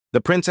The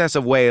Princess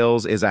of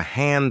Wales is a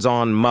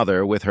hands-on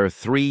mother with her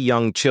three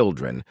young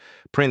children,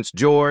 Prince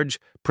George,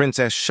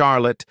 Princess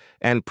Charlotte,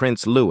 and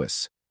Prince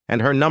Louis,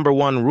 and her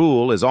 #1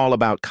 rule is all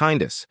about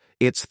kindness.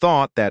 It's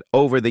thought that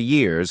over the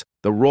years,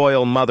 the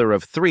royal mother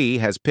of three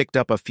has picked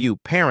up a few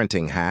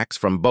parenting hacks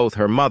from both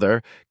her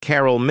mother,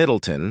 Carole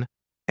Middleton,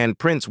 and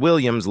Prince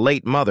William's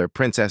late mother,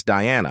 Princess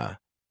Diana.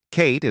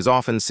 Kate is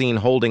often seen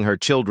holding her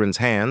children's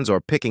hands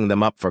or picking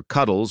them up for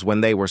cuddles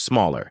when they were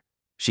smaller.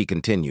 She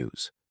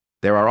continues,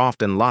 "There are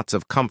often lots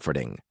of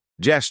comforting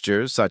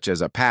gestures such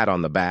as a pat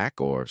on the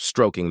back or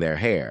stroking their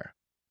hair.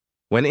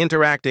 When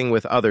interacting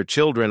with other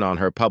children on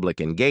her public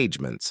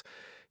engagements,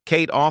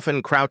 Kate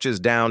often crouches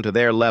down to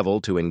their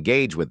level to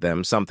engage with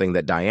them, something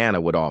that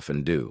Diana would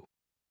often do.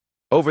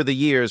 Over the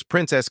years,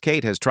 Princess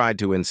Kate has tried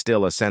to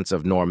instill a sense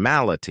of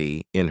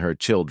normality in her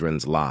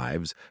children's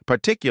lives,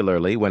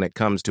 particularly when it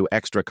comes to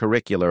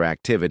extracurricular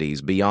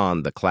activities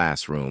beyond the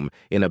classroom,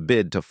 in a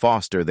bid to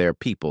foster their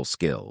people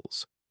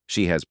skills.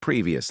 She has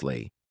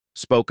previously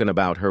spoken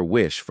about her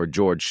wish for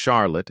George,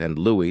 Charlotte, and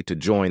Louis to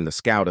join the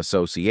Scout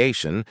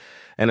Association,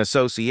 an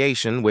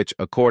association which,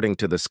 according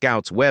to the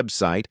Scouts'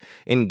 website,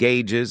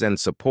 engages and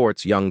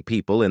supports young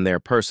people in their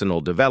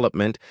personal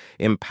development,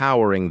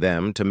 empowering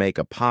them to make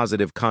a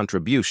positive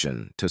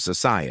contribution to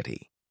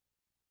society.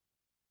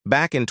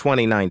 Back in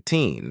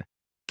 2019,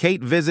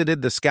 Kate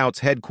visited the Scouts'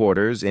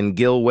 headquarters in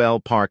Gilwell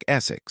Park,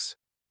 Essex.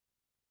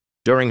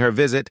 During her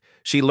visit,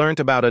 she learnt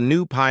about a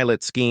new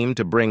pilot scheme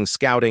to bring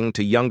scouting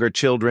to younger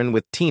children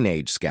with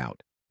teenage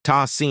Scout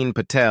Tahseen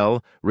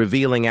Patel,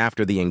 revealing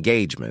after the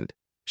engagement,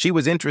 she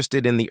was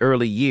interested in the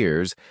early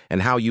years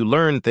and how you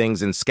learn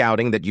things in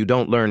scouting that you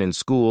don't learn in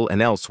school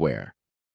and elsewhere.